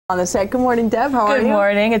On the set. Good morning, Deb. How are you? Good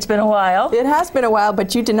morning. It's been a while. It has been a while,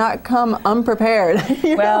 but you did not come unprepared.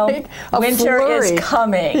 Well, like winter flurry. is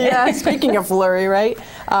coming. Yeah, speaking of flurry, right?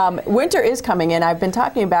 Winter is coming, and I've been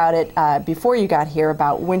talking about it before you got here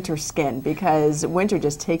about winter skin, because winter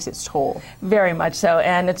just takes its toll. Very much so,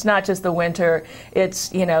 and it's not just the winter.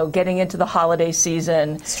 It's, you know, getting into the holiday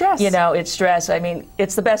season. Stress. You know, it's stress. I mean,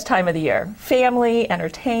 it's the best time of the year. Family,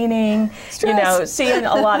 entertaining, Stress. you know, seeing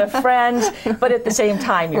a lot of friends, but at the same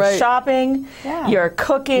time, you're shopping, you're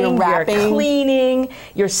cooking, you're cleaning,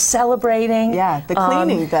 you're celebrating. Yeah, the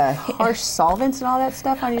cleaning, the harsh solvents and all that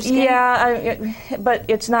stuff on your skin. Yeah, but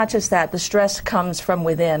it's not just that. The stress comes from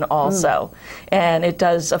within also, and it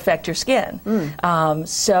does affect your skin.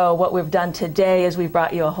 So what we've done today is we've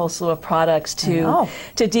brought you a whole slew of products to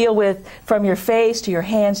deal with, from your face to your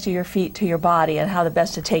hands to your feet to your body, and how the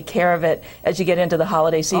best to take care of it as you get into the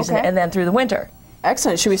holiday season and then through the winter.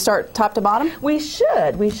 Excellent. Should we start top to bottom? We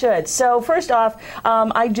should. We should. So first off,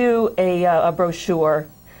 I do a brochure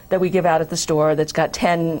that we give out at the store that's got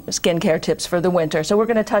 10 skincare tips for the winter. So we're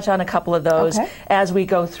going to touch on a couple of those as we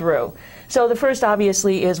go through. So the first,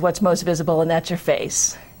 obviously, is what's most visible, and that's your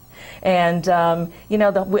face. And, you know,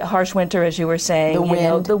 the harsh winter, as you were saying,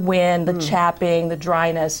 the wind, the chapping, the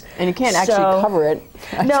dryness. And you can't actually cover it.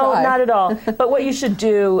 No, not at all. But what you should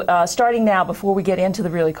do, starting now, before we get into the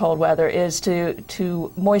really cold weather, is to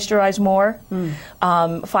moisturize more.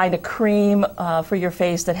 Find a cream for your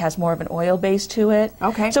face that has more of an oil base to it.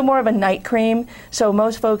 So more of a night cream. So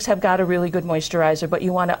most folks have got a really good moisturizer, but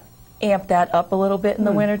you want to amp that up a little bit in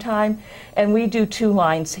the wintertime. And we do two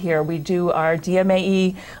lines here. We do our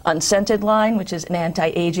DMAE unscented line, which is an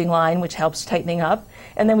anti-aging line, which helps tightening up.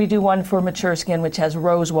 And then we do one for mature skin, which has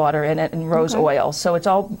rose water in it and rose oil. So it's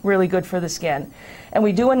all really good for the skin. And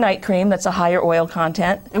we do a night cream that's a higher oil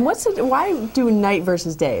content. And why do night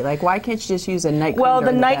versus day? Like, why can't you just use a night cream? Well,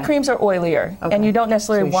 the night creams are oilier, and you don't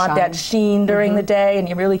necessarily want that sheen during the day, and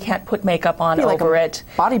you really can't put makeup on over it.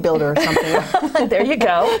 Bodybuilder or something. There you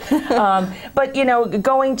go. But, you know,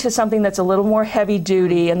 going to something that's a little more heavy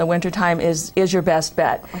duty in the wintertime is your best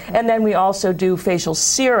bet. And then we also do facial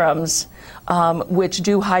serums, which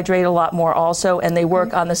do hydrate a lot more also, and they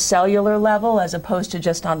work on the cellular level as opposed to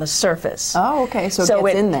just on the surface. Oh, okay, so it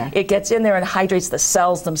gets in there. It gets in there and hydrates the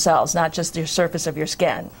cells themselves, not just the surface of your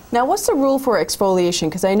skin. Now, what's the rule for exfoliation?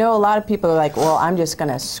 Because I know a lot of people are like, well, I'm just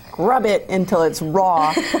going to scrub it until it's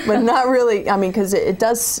raw, but not really. I mean, because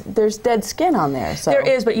there's dead skin on there. So there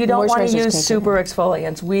is, but you don't want to use super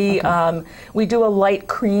exfoliants. We do a light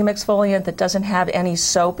cream exfoliant that doesn't have any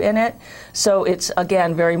soap in it, so it's,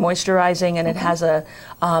 again, very moisturizing, and it has a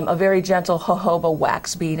very gentle jojoba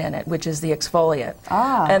wax bead in it, which is the exfoliant.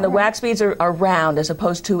 And the wax beads are round as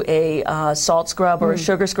opposed to a salt scrub or a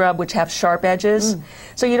sugar scrub, which have sharp edges.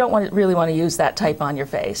 So you don't really want to use that type on your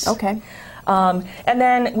face. And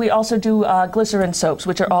then we also do glycerin soaps,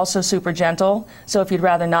 which are also super gentle. So if you'd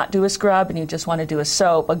rather not do a scrub and you just want to do a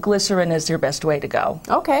soap, a glycerin is your best way to go.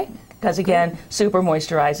 Because again, super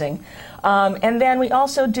moisturizing. And then we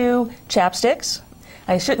also do chapsticks.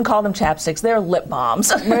 I shouldn't call them chapsticks. They're lip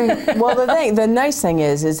balms. Well, the nice thing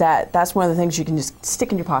is that that's one of the things you can just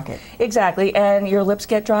stick in your pocket. Exactly, and your lips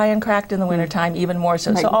get dry and cracked in the wintertime even more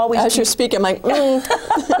so. Like, so always as you're speaking, I'm like,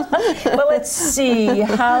 Well, let's see.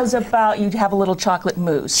 How's about you have a little chocolate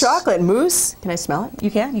mousse? Chocolate mousse? Can I smell it?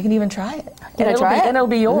 You can. You can even try it. Can I try it? And it'll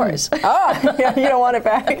be yours. Oh, yeah, you don't want it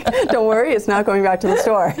back. Don't worry, it's not going back to the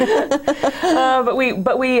store.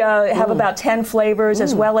 But we have about 10 flavors,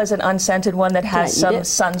 as well as an unscented one that has some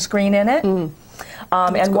sunscreen in it.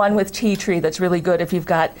 And one with tea tree that's really good if you've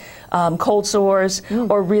got cold sores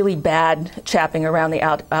or really bad chapping around the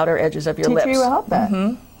outer edges of your lips. Tea tree will help that.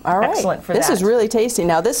 All right. Excellent for this that. This is really tasty.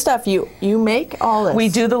 Now, this stuff, you make all this? We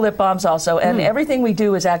do the lip balms also, and everything we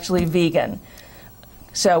do is actually vegan.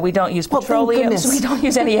 So we don't use petroleum, so we don't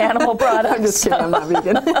use any animal products. I'm just kidding, I'm not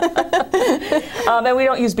vegan. And we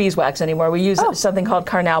don't use beeswax anymore. We use something called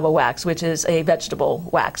carnauba wax, which is a vegetable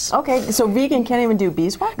wax. Okay, so vegan can't even do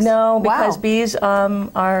beeswax? No, because bees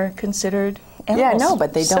are considered animals. Yeah, no,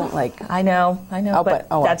 but they don't like... I know, but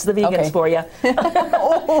that's the vegans for you.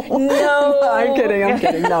 No. I'm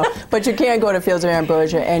kidding, no. But you can go to Fields of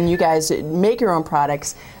Ambrosia, and you guys make your own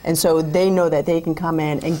products, and so they know that they can come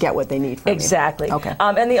in and get what they need from you. Exactly. Okay.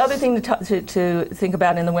 And the other thing to think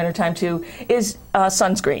about in the wintertime, too, is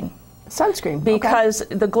sunscreen. Sunscreen. Because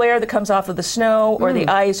the glare that comes off of the snow or the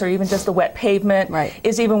ice or even just the wet pavement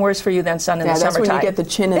is even worse for you than sun in the summertime. That's when you get the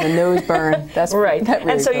chin and the nose burn. That's right. That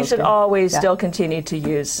really and so you should always still continue to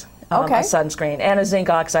use a Okay. sunscreen and a zinc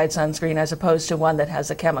oxide sunscreen as opposed to one that has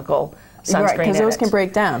a chemical sunscreen right, because in those it. can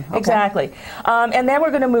break down. Okay. Exactly. And then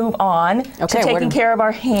we're going to move on to taking care of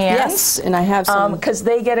our hands. Yes, and I have some. Because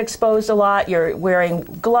they get exposed a lot. You're wearing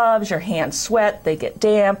gloves, your hands sweat, they get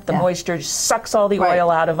damp, the moisture sucks all the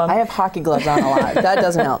oil out of them. I have hockey gloves on a lot. That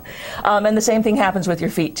doesn't help. And the same thing happens with your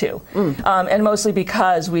feet too. And mostly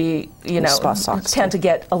because we, tend to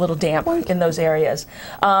get a little damp in those areas.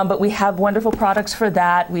 But we have wonderful products for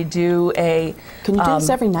that. We do a... Can you do this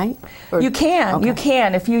every night? Or? You can. You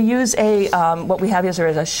can. If you use a, what we have is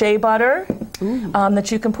a shea butter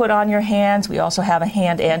that you can put on your hands. We also have a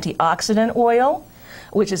hand antioxidant oil,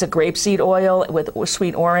 which is a grapeseed oil with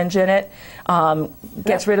sweet orange in it.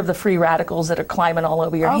 Gets rid of the free radicals that are climbing all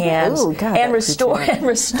over your hands. Ooh, God, and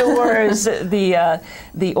restores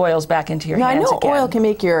the oils back into your hands I know again. oil can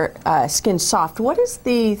make your skin soft. What is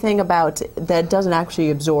the thing about that doesn't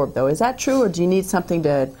actually absorb, though? Is that true, or do you need something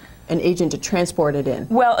an agent to transport it in?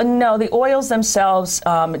 Well, no, the oils themselves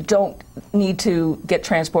don't need to get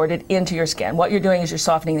transported into your skin. What you're doing is you're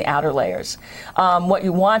softening the outer layers. What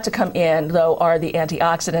you want to come in, though, are the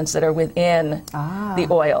antioxidants that are within the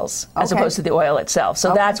oils, as opposed to the oil itself.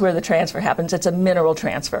 So that's where the transfer happens. It's a mineral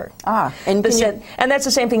transfer. And that's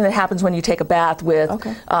the same thing that happens when you take a bath with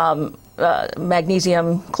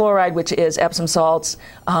magnesium chloride, which is Epsom salts,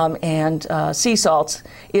 and sea salts.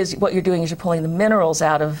 Is what you're doing is you're pulling the minerals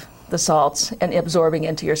out of the salts and absorbing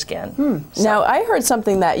into your skin. So. Now, I heard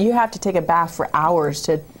something that you have to take a bath for hours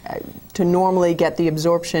to normally get the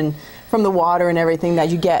absorption from the water and everything that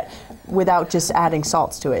you get without just adding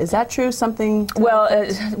salts to it. Is that true? Well,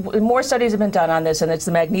 more studies have been done on this, and it's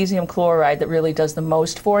the magnesium chloride that really does the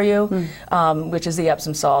most for you, which is the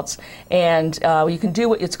Epsom salts. And you can do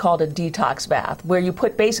what it's called a detox bath, where you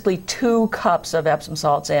put basically 2 cups of Epsom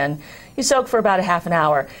salts in. You soak for about a half an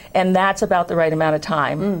hour, and that's about the right amount of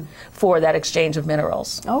time for that exchange of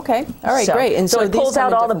minerals. Okay. All right, great. And so it pulls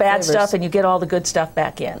out all the bad stuff, and you get all the good stuff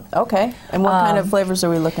back in. Okay. And what kind of flavors are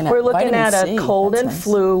we looking at? We're looking Vitamin at C. a cold That's and nice.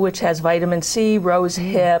 flu, which has vitamin C, rose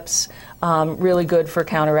hips, really good for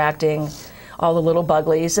counteracting all the little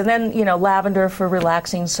buglies. And then, lavender for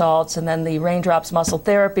relaxing salts, and then the raindrops muscle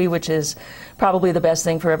therapy, which is probably the best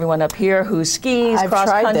thing for everyone up here who skis, cross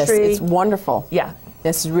country. I've tried this. It's wonderful. Yeah.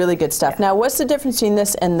 This is really good stuff. Now, what's the difference between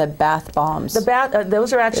this and the bath bombs?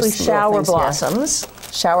 Those are actually shower blossoms.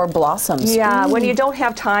 Shower blossoms. Yeah, when you don't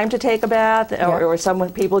have time to take a bath, or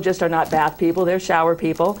people just are not bath people, they're shower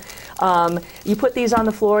people. You put these on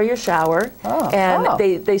the floor of your shower, and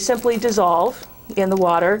they simply dissolve in the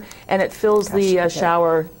water, and it fills the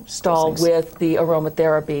shower stall with the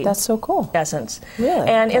aromatherapy. That's so cool. Essence. Really?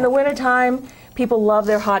 And in the wintertime, people love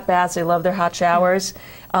their hot baths, they love their hot showers.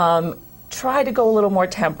 Try to go a little more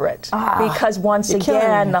temperate, because once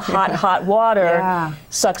again, the hot water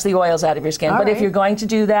sucks the oils out of your skin. But if you're going to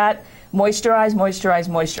do that, moisturize, moisturize,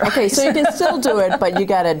 moisturize. Okay, so you can still do it, but you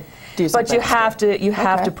got to do something. But you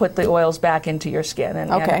have to put the oils back into your skin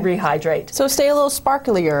and rehydrate. So stay a little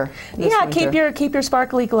sparklier. Keep your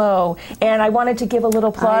sparkly glow. And I wanted to give a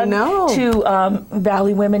little plug to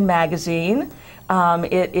Valley Women magazine.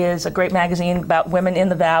 It is a great magazine about women in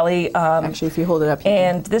the Valley. Actually, if you hold it up.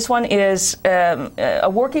 And this one is a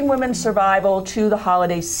working women's survival to the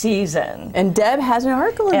holiday season. And Deb has an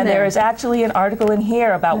article in there. And there is actually an article in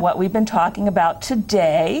here about what we've been talking about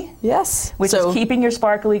today. Yes. Which is keeping your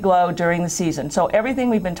sparkly glow during the season. So everything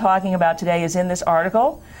we've been talking about today is in this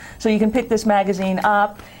article. So you can pick this magazine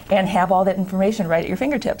up and have all that information right at your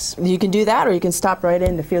fingertips. You can do that, or you can stop right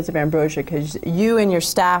in the Fields of Ambrosia, because you and your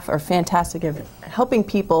staff are fantastic at helping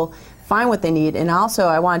people find what they need. And also,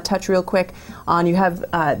 I want to touch real quick on, you have,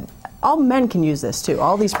 all men can use this too.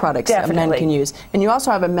 All these products that men can use. And you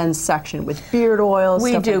also have a men's section with beard oils.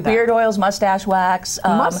 We do beard oils, mustache wax,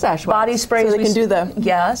 body sprays. So they can do the...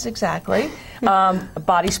 Yes, exactly.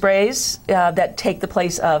 Body sprays that take the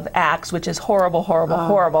place of Axe, which is horrible, horrible,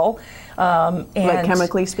 horrible. And like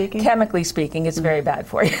chemically speaking? Chemically speaking, it's very bad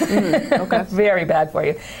for you. Okay. Very bad for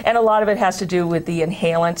you. And a lot of it has to do with the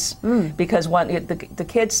inhalants, because the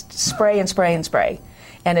kids spray and spray and spray.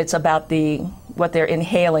 And it's about what they're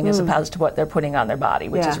inhaling as opposed to what they're putting on their body,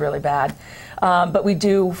 which is really bad. But we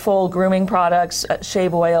do full grooming products,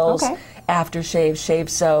 shave oils, aftershave, shave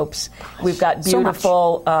soaps. We've got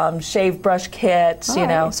beautiful shave brush kits,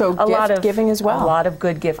 So a lot of giving as well. A lot of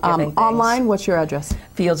good gift giving things. Online, what's your address?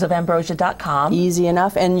 fieldsofambrosia.com. Easy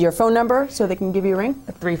enough. And your phone number so they can give you a ring?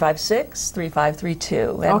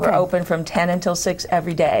 356-3532. And we're open from 10 until 6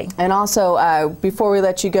 every day. And also, before we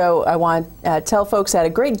let you go, I want to tell folks that a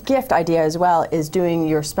great gift idea as well is doing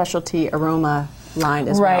your specialty aroma line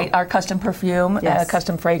as well. Right, our custom perfume,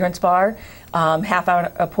 custom fragrance bar.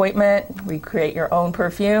 half-hour appointment. We create your own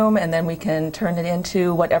perfume, and then we can turn it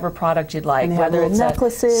into whatever product you'd like, whether it's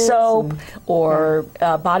necklaces, soap, or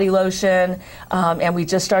body lotion. And we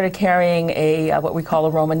just started carrying what we call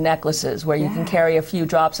aroma necklaces, where you can carry a few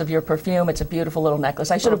drops of your perfume. It's a beautiful little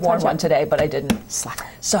necklace. I should have worn one today, but I didn't. Slacker.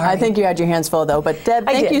 Sorry. I think you had your hands full, though. But Deb,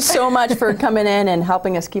 thank you so much for coming in and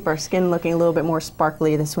helping us keep our skin looking a little bit more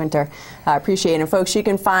sparkly this winter. I appreciate it. And folks, you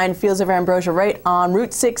can find Fields of Ambrosia right on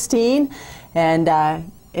Route 16. And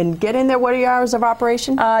get in there. What are your hours of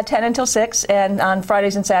operation? 10 until 6, and on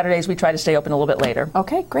Fridays and Saturdays we try to stay open a little bit later.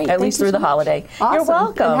 Okay, great. At least through the holiday. Awesome. You're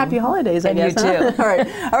welcome. And happy holidays, I guess. You too.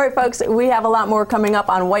 All right, folks. We have a lot more coming up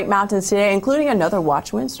on White Mountains today, including another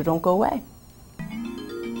watch win, so don't go away.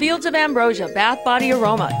 Fields of Ambrosia Bath Body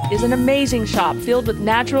Aroma is an amazing shop filled with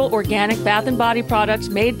natural, organic bath and body products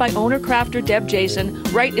made by owner-crafter Deb Jason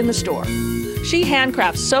right in the store. She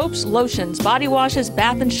handcrafts soaps, lotions, body washes,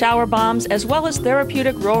 bath and shower bombs, as well as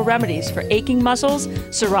therapeutic rural remedies for aching muscles,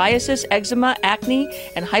 psoriasis, eczema, acne,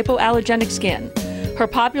 and hypoallergenic skin. Her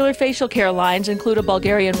popular facial care lines include a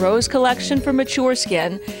Bulgarian Rose collection for mature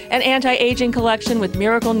skin, an anti-aging collection with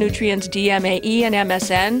Miracle Nutrients DMAE and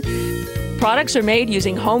MSN. Products are made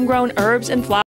using homegrown herbs and flowers.